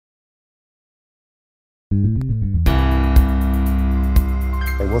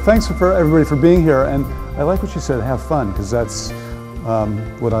Well, thanks for everybody for being here, and I like what you said, have fun, because that's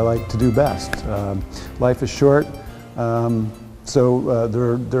what I like to do best. Life is short, so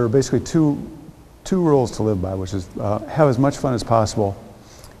there are basically two rules to live by, which is have as much fun as possible,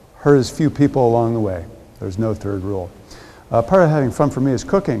 hurt as few people along the way. There's no third rule. Part of having fun for me is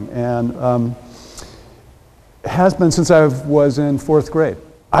cooking, and has been since I was in 4th grade.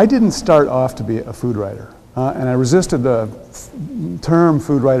 I didn't start off to be a food writer, and I resisted the term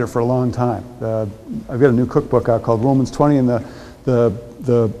food writer for a long time. I've got a new cookbook out called Ruhlman's 20, and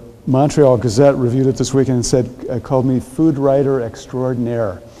the Montreal Gazette reviewed it this weekend and said, called me food writer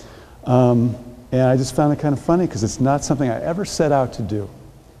extraordinaire. And I just found it kind of funny because it's not something I ever set out to do.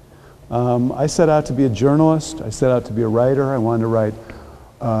 I set out to be a journalist. I set out to be a writer. I wanted to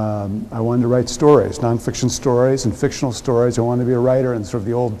write stories, nonfiction stories and fictional stories. I wanted to be a writer in sort of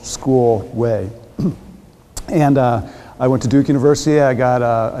the old school way. And I went to Duke University. I got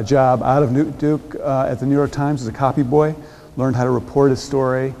a job out of Duke at the New York Times as a copy boy. Learned how to report a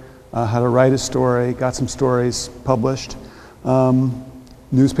story, how to write a story, got some stories published.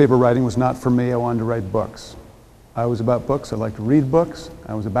 Newspaper writing was not for me. I wanted to write books. I was about books. I liked to read books.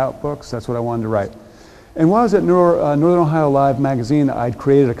 I was about books. That's what I wanted to write. And while I was at Northern Ohio Live magazine, I'd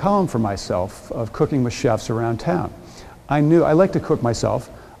created a column for myself of cooking with chefs around town. I knew I liked to cook myself,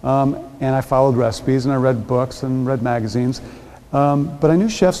 and I followed recipes, and I read books and read magazines. But I knew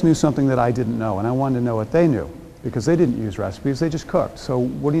chefs knew something that I didn't know, and I wanted to know what they knew, because they didn't use recipes, they just cooked. So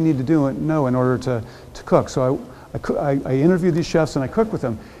what do you need to know in order to cook? So I interviewed these chefs and I cooked with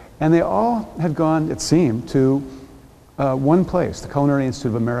them, and they all had gone, it seemed, to one place, the Culinary Institute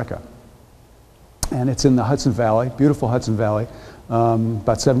of America. And it's in the Hudson Valley, beautiful Hudson Valley,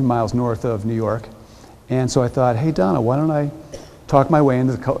 about 7 miles north of New York. And so I thought, hey Donna, why don't I talk my way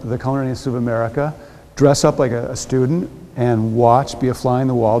into the Culinary Institute of America, dress up like a student, and watch, be a fly on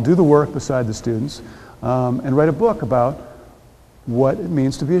the wall, do the work beside the students, and write a book about what it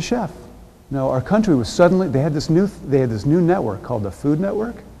means to be a chef. Now, our country was suddenly, they had this new network called the Food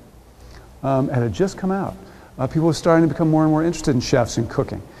Network. It had just come out. People were starting to become more and more interested in chefs and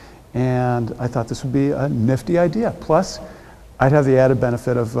cooking. And I thought this would be a nifty idea. Plus, I'd have the added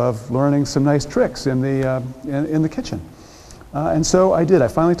benefit of learning some nice tricks in the kitchen. And so I did. I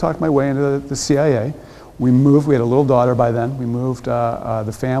finally talked my way into the CIA. We moved, we had a little daughter by then. We moved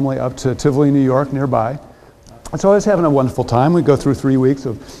the family up to Tivoli, New York, nearby. And so I was having a wonderful time. We'd go through 3 weeks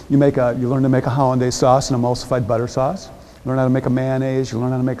of, you learn to make a hollandaise sauce and emulsified butter sauce. You learn how to make a mayonnaise, you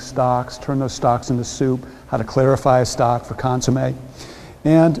learn how to make stocks, turn those stocks into soup, how to clarify a stock for consommé.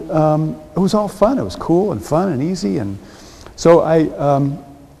 And it was all fun. It was cool and fun and easy. And so I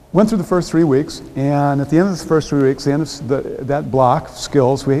went through the first 3 weeks, and at the end of the first 3 weeks, the end of that block of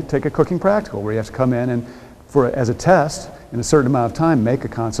skills, we take a cooking practical where you have to come in and, as a test, in a certain amount of time, make a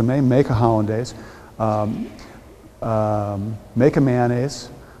consommé, make a hollandaise, make a mayonnaise,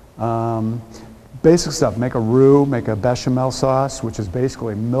 basic stuff, make a roux, make a bechamel sauce, which is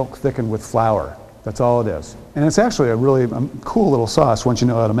basically milk thickened with flour. That's all it is. And it's actually a really cool little sauce once you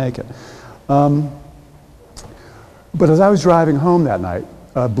know how to make it. But as I was driving home that night,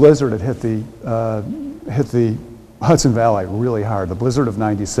 a blizzard had hit the Hudson Valley really hard, the blizzard of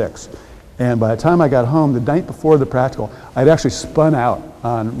 '96. And by the time I got home, the night before the practical, I'd actually spun out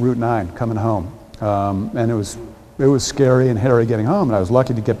on Route 9 coming home. And it was scary and hairy getting home, and I was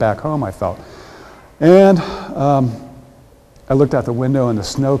lucky to get back home, I felt. And I looked out the window and the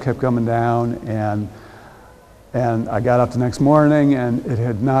snow kept coming down, and I got up the next morning and it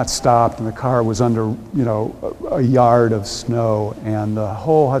had not stopped, and the car was under, a yard of snow, and the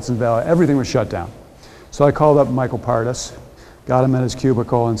whole Hudson Valley, everything was shut down. So I called up Michael Pardis, got him at his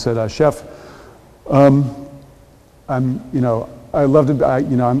cubicle and said, Chef, I'd love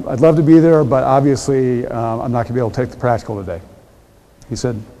to be there, but obviously I'm not going to be able to take the practical today. He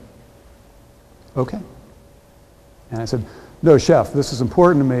said, okay. And I said, no, Chef, this is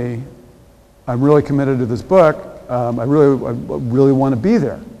important to me. I'm really committed to this book. I really want to be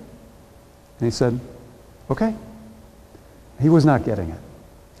there. And he said, okay. He was not getting it.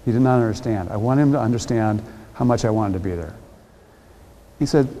 He did not understand. I wanted him to understand how much I wanted to be there. He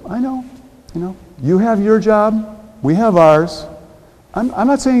said, I know, you have your job, we have ours. I'm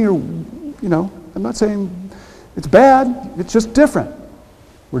not saying I'm not saying it's bad, it's just different.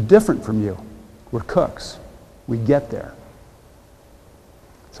 We're different from you. We're cooks. We get there.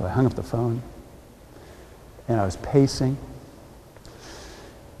 So I hung up the phone, and I was pacing,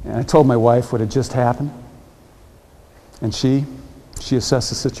 and I told my wife what had just happened, and she assessed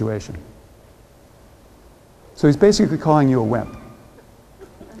the situation. So he's basically calling you a wimp.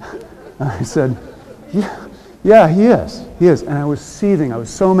 And I said, Yeah, he is. He is. And I was seething. I was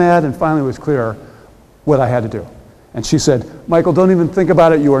so mad, and finally it was clear what I had to do. And she said, Michael, don't even think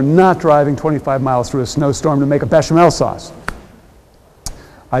about it. You are not driving 25 miles through a snowstorm to make a bechamel sauce.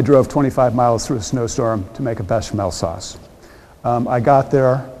 I drove 25 miles through a snowstorm to make a bechamel sauce. I got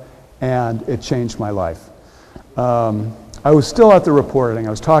there, and it changed my life. I was still out there reporting. I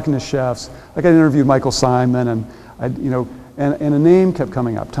was talking to chefs. Like I interviewed Michael Simon, and and a name kept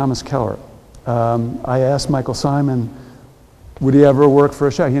coming up, Thomas Keller. I asked Michael Simon, would he ever work for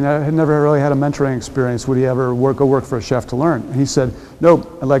a chef? He had never really had a mentoring experience. Would he ever go work for a chef to learn? And he said,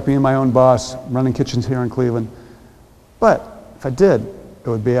 nope, I like being my own boss, running kitchens here in Cleveland. But if I did, it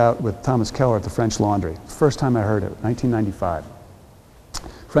would be out with Thomas Keller at the French Laundry. First time I heard it, 1995.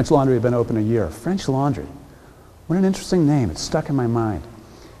 French Laundry had been open a year. French Laundry. What an interesting name. It stuck in my mind.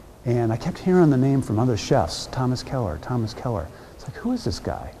 And I kept hearing the name from other chefs, Thomas Keller, Thomas Keller. It's like, who is this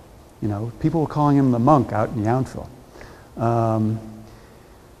guy? You know, people were calling him the monk out in Yountville.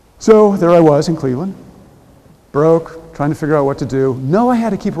 So there I was in Cleveland, broke, trying to figure out what to do. No, I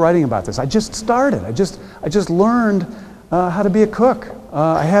had to keep writing about this. I just started. I just learned how to be a cook.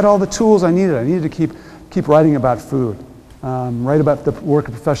 I had all the tools I needed. I needed to keep writing about food, write about the work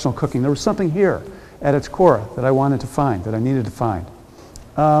of professional cooking. There was something here at its core that I wanted to find, that I needed to find.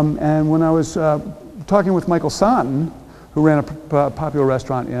 And when I was talking with Michael Santen, who ran a popular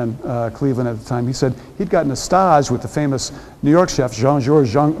restaurant in Cleveland at the time, he said he'd gotten a stage with the famous New York chef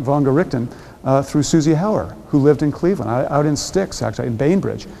Jean-Georges von Gerichten through Susie Heller, who lived in Cleveland, out in Styx, actually, in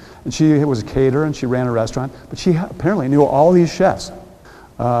Bainbridge. And she was a caterer and she ran a restaurant, but she apparently knew all these chefs.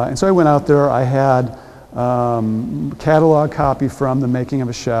 And so I went out there. I had catalog copy from The Making of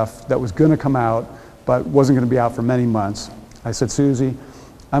a Chef that was going to come out, but wasn't going to be out for many months. I said, Susie,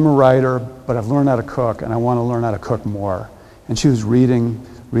 I'm a writer, but I've learned how to cook, and I want to learn how to cook more. And she was reading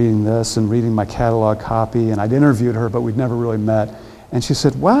this and reading my catalog copy, and I'd interviewed her, but we'd never really met. And she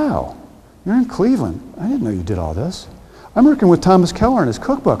said, wow, you're in Cleveland. I didn't know you did all this. I'm working with Thomas Keller in his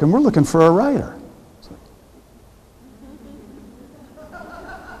cookbook, and we're looking for a writer.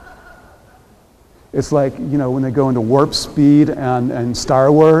 It's like, you know, when they go into warp speed and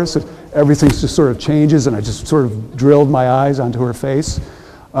Star Wars, everything just sort of changes, and I just sort of drilled my eyes onto her face.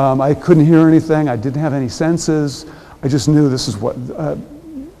 I couldn't hear anything. I didn't have any senses. I just knew this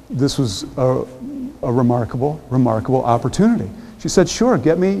was a remarkable opportunity. She said, sure,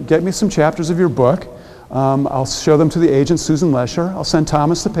 get me some chapters of your book. I'll show them to the agent, Susan Lesher. I'll send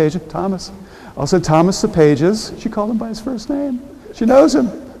Thomas the pages. I'll send Thomas the pages. She called him by his first name. She knows him.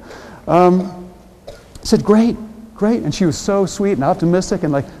 I said, great. And she was so sweet and optimistic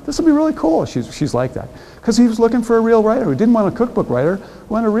and like, this will be really cool. She's like that. Because he was looking for a real writer who didn't want a cookbook writer,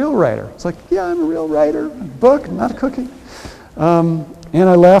 wanted a real writer. It's like, yeah, I'm a real writer, book, not cooking. And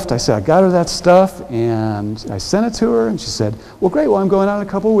I left. I said, I got her that stuff, and I sent it to her, and she said, well, great, well, I'm going out in a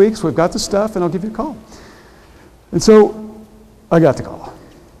couple of weeks. We've got the stuff, and I'll give you a call. And so I got the call.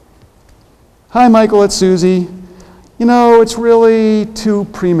 Hi, Michael, it's Susie. You know, it's really too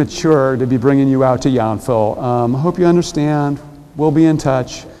premature to be bringing you out to Yountville. I hope you understand. We'll be in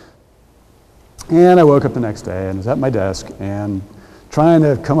touch. And I woke up the next day and was at my desk and trying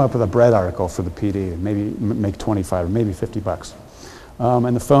to come up with a bread article for the PD and maybe make 25 or maybe 50 bucks.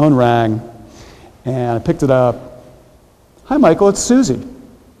 And the phone rang and I picked it up. Hi, Michael, it's Susie.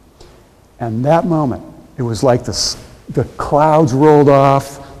 And that moment, it was like the clouds rolled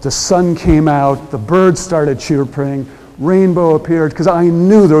off. The sun came out, the birds started chirping, rainbow appeared, because I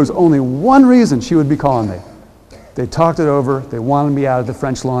knew there was only one reason she would be calling me. They talked it over, they wanted me out of the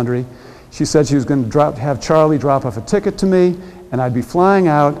French Laundry. She said she was going to have Charlie drop off a ticket to me, and I'd be flying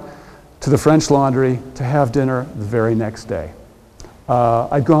out to the French Laundry to have dinner the very next day.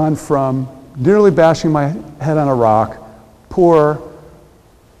 I'd gone from nearly bashing my head on a rock, poor,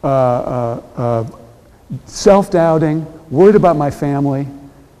 self-doubting, worried about my family,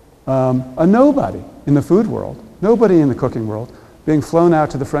 a nobody in the food world, nobody in the cooking world, being flown out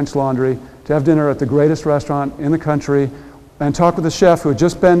to the French Laundry to have dinner at the greatest restaurant in the country and talk with a chef who had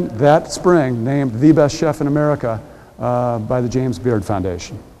just been that spring named the best chef in America by the James Beard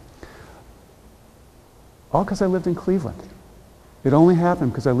Foundation. All because I lived in Cleveland. It only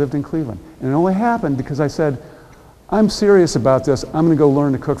happened because I lived in Cleveland. And it only happened because I said, I'm serious about this. I'm going to go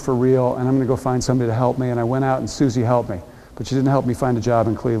learn to cook for real, and I'm going to go find somebody to help me. And I went out, and Susie helped me. But she didn't help me find a job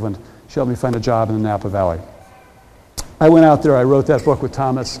in Cleveland. She helped me find a job in the Napa Valley. I went out there, I wrote that book with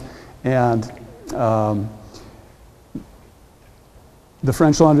Thomas, and the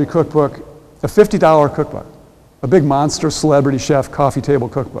French Laundry cookbook, a $50 cookbook, a big monster celebrity chef coffee table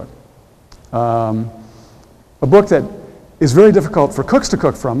cookbook. A book that is very difficult for cooks to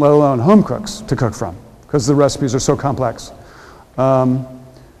cook from, let alone home cooks to cook from. because the recipes are so complex,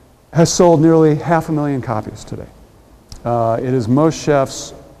 has sold nearly 500,000 copies today. It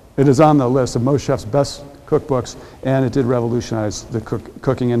is on the list of most chefs' best cookbooks, and it did revolutionize the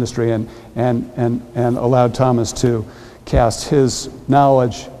cooking industry and allowed Thomas to cast his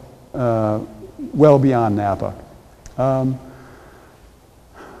knowledge well beyond Napa.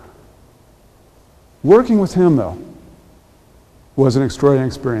 Working with him, though, was an extraordinary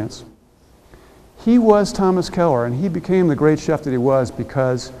experience. He was Thomas Keller, and he became the great chef that he was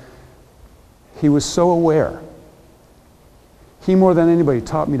because he was so aware. He, more than anybody,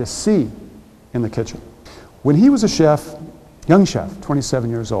 taught me to see in the kitchen. When he was a chef, young chef, 27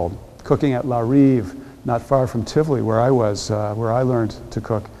 years old, cooking at La Rive, not far from Tivoli, where I was, where I learned to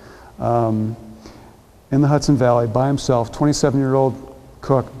cook, in the Hudson Valley by himself, 27-year-old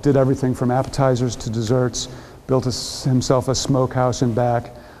cook, did everything from appetizers to desserts, built himself a smokehouse in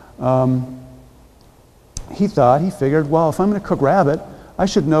back. He figured, well, if I'm going to cook rabbit, I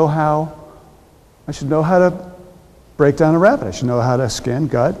should know how to break down a rabbit. I should know how to skin,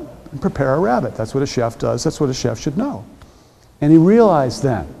 gut, and prepare a rabbit. That's what a chef does. That's what a chef should know. And he realized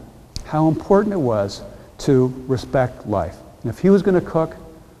then how important it was to respect life. And if he was going to cook,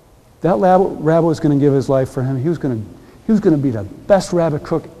 that rabbit was going to give his life for him. He was going to be the best rabbit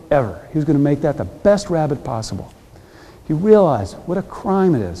cook ever. He was going to make that the best rabbit possible. He realized what a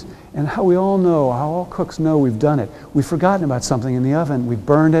crime it is, and how we all know, how all cooks know we've done it. We've forgotten about something in the oven. We've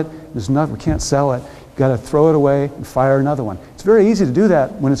burned it. There's nothing. We can't sell it. You've got to throw it away and fire another one. It's very easy to do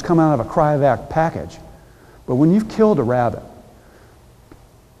that when it's coming out of a cryovac package. But when you've killed a rabbit,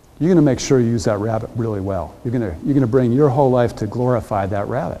 you're going to make sure you use that rabbit really well. You're going to bring your whole life to glorify that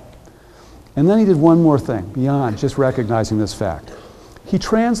rabbit. And then he did one more thing beyond just recognizing this fact. He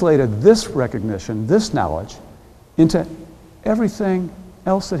translated this recognition, this knowledge, into everything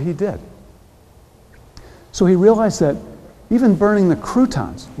else that he did. So he realized that even burning the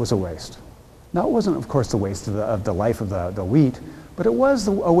croutons was a waste. Now, it wasn't, of course, the waste of the life of the wheat, but it was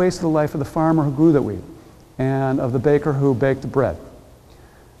a waste of the life of the farmer who grew the wheat, and of the baker who baked the bread,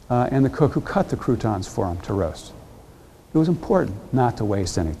 and the cook who cut the croutons for him to roast. It was important not to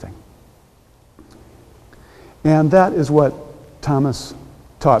waste anything. And that is what Thomas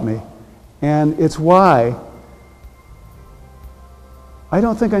taught me, and it's why I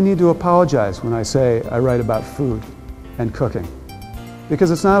don't think I need to apologize when I say I write about food and cooking,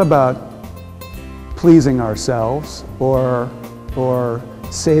 because it's not about pleasing ourselves or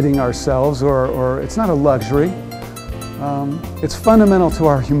sating ourselves, or it's not a luxury. It's fundamental to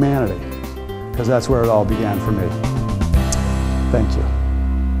our humanity, because that's where it all began for me. Thank you.